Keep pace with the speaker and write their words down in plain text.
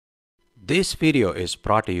This video is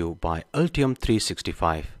brought to you by Altium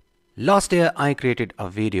 365. Last year I created a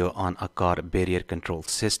video on a car barrier control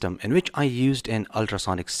system in which I used an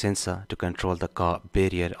ultrasonic sensor to control the car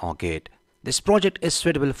barrier or gate. This project is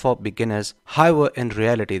suitable for beginners, however in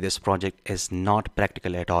reality this project is not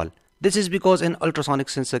practical at all. This is because an ultrasonic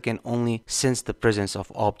sensor can only sense the presence of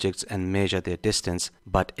objects and measure their distance,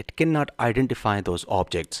 but it cannot identify those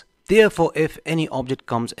objects. Therefore, if any object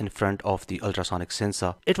comes in front of the ultrasonic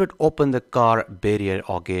sensor, it would open the car barrier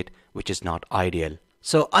or gate, which is not ideal.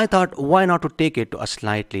 So I thought, why not to take it to a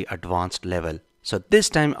slightly advanced level. So this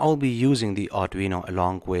time I'll be using the Arduino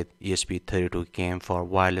along with ESP32 Cam for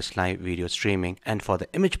wireless live video streaming, and for the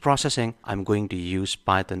image processing I'm going to use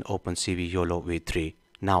Python OpenCV Yolo v3.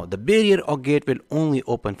 Now the barrier or gate will only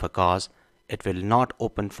open for cars, it will not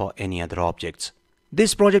open for any other objects.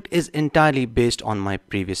 This project is entirely based on my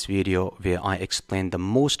previous video where I explained the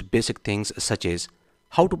most basic things such as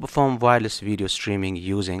how to perform wireless video streaming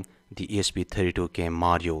using the ESP32 Cam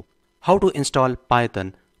module, how to install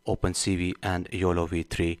Python, OpenCV and Yolo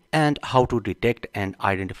v3, and how to detect and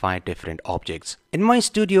identify different objects. In my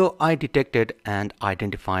studio I detected and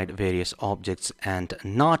identified various objects, and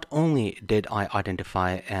not only did I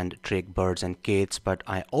identify and track birds and kites, but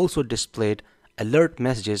I also displayed alert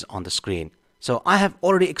messages on the screen. So I have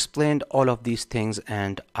already explained all of these things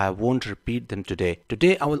and I won't repeat them today.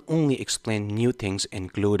 Today I will only explain new things,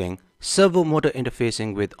 including servo motor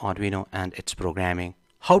interfacing with Arduino and its programming,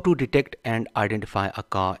 how to detect and identify a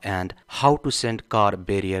car, and how to send car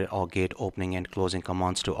barrier or gate opening and closing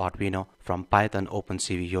commands to Arduino from Python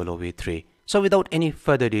OpenCV Yolo v3. So without any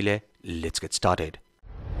further delay, let's get started.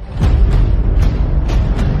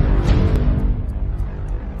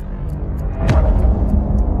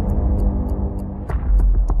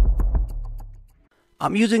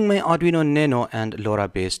 I'm using my Arduino Nano and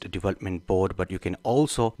LoRa based development board, but you can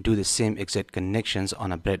also do the same exact connections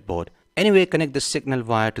on a breadboard. Anyway, connect the signal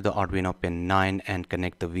wire to the Arduino pin 9 and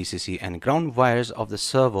connect the VCC and ground wires of the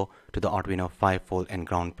servo to the Arduino 5V and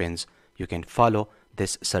ground pins. You can follow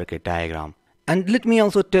this circuit diagram. And let me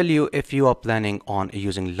also tell you, if you are planning on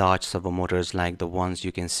using large servo motors like the ones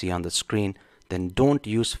you can see on the screen, then don't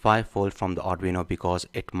use 5V from the Arduino because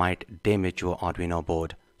it might damage your Arduino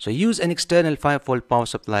board. So use an external 5V power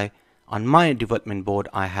supply. On my development board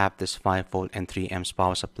I have this 5V and 3 amps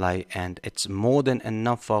power supply, and it's more than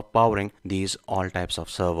enough for powering these all types of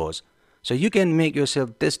servos. So you can make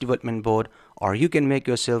yourself this development board, or you can make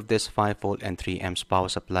yourself this 5V and 3 amps power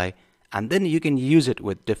supply, and then you can use it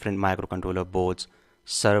with different microcontroller boards,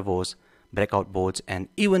 servos, breakout boards, and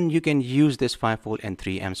even you can use this 5V and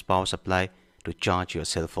 3 amps power supply to charge your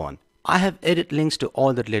cell phone. I have added links to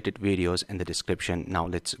all the related videos in the description. Now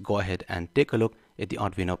let's go ahead and take a look at the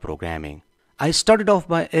Arduino programming. I started off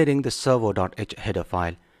by adding the servo.h header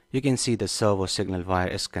file. You can see the servo signal wire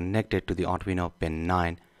is connected to the Arduino pin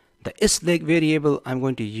 9. The isFlag variable I'm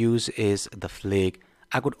going to use is the flag.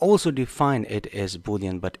 I could also define it as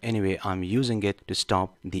boolean, but anyway I'm using it to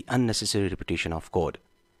stop the unnecessary repetition of code.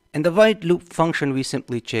 In the while loop function we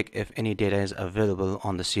simply check if any data is available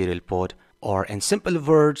on the serial port, or in simple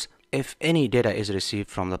words, if any data is received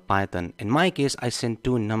from the Python. In my case I sent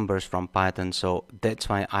two numbers from Python, so that's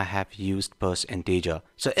why I have used %integer.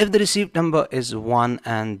 So if the received number is 1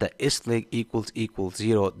 and the isFlag equals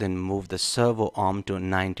 0, then move the servo arm to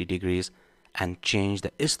 90 degrees and change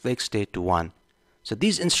the isFlag state to 1. So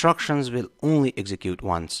these instructions will only execute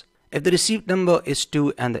once. If the received number is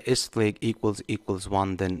 2 and the isFlag equals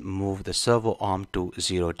 1, then move the servo arm to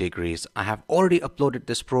 0 degrees. I have already uploaded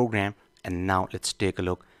this program, and now let's take a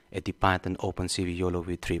look at the Python OpenCV Yolo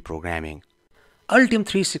v3 programming. Altium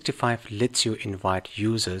 365 lets you invite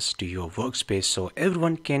users to your workspace so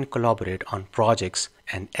everyone can collaborate on projects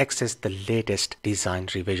and access the latest design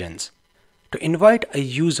revisions. To invite a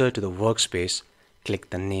user to the workspace, click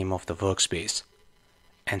the name of the workspace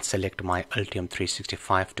and select My Altium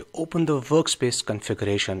 365 to open the workspace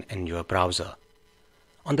configuration in your browser.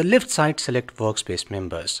 On the left side, select Workspace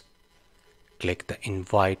Members. Click the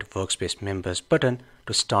Invite Workspace Members button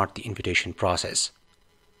to start the invitation process.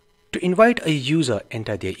 To invite a user,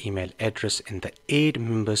 enter their email address in the Add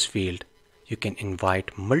Members field. You can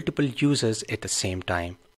invite multiple users at the same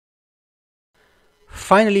time.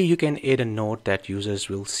 Finally, you can add a note that users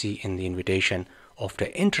will see in the invitation. After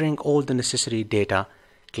entering all the necessary data,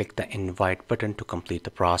 click the Invite button to complete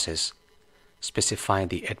the process. Specify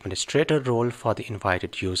the administrator role for the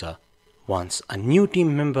invited user. Once a new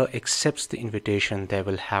team member accepts the invitation, they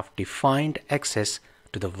will have defined access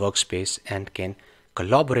to the workspace and can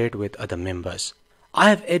collaborate with other members. I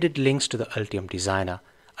have added links to the Altium Designer,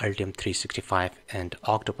 Altium 365 and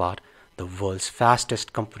Octopart, the world's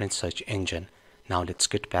fastest component search engine. Now let's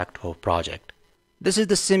get back to our project. This is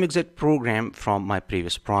the same exact program from my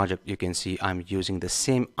previous project. You can see I'm using the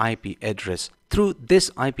same IP address. Through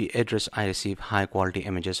this IP address, I receive high quality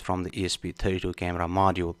images from the ESP32 camera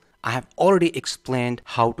module. I have already explained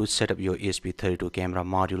how to set up your ESP32 camera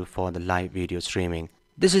module for the live video streaming.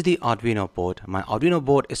 This is the Arduino board. My Arduino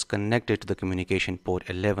board is connected to the communication port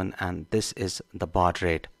 11 and this is the baud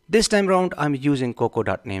rate. This time around I'm using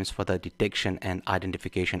Coco.names for the detection and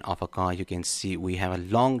identification of a car. You can see we have a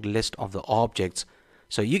long list of the objects.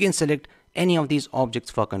 So you can select any of these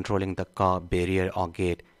objects for controlling the car barrier or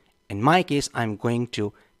gate. In my case, I'm going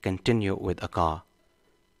to continue with a car.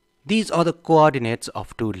 These are the coordinates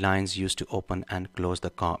of two lines used to open and close the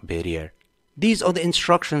car barrier. These are the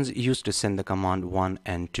instructions used to send the command 1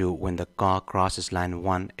 and 2. When the car crosses line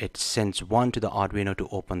 1, it sends 1 to the Arduino to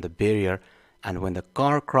open the barrier, and when the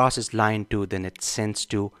car crosses line 2, then it sends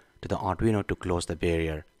 2 to the Arduino to close the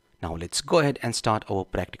barrier. Now let's go ahead and start our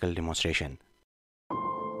practical demonstration.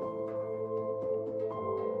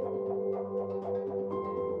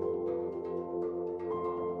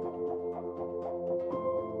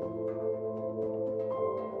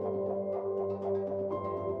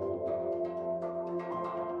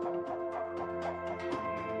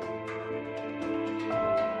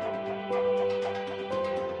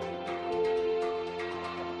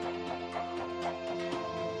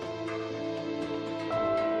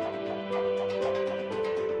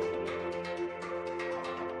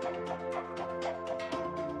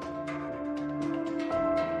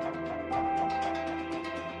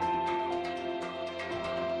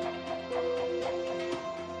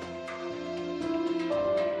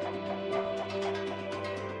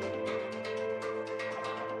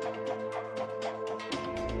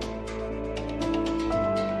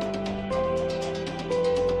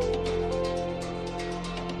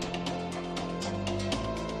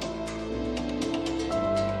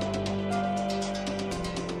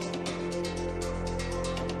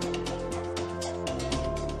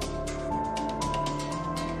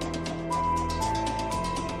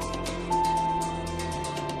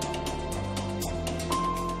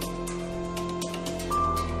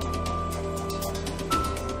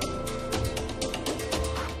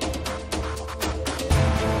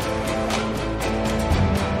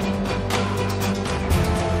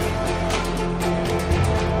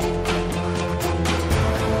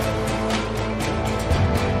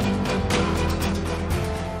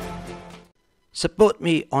 Support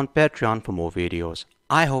me on Patreon for more videos.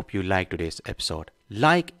 I hope you liked today's episode.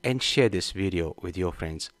 Like and share this video with your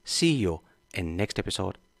friends. See you in next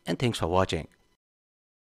episode and thanks for watching.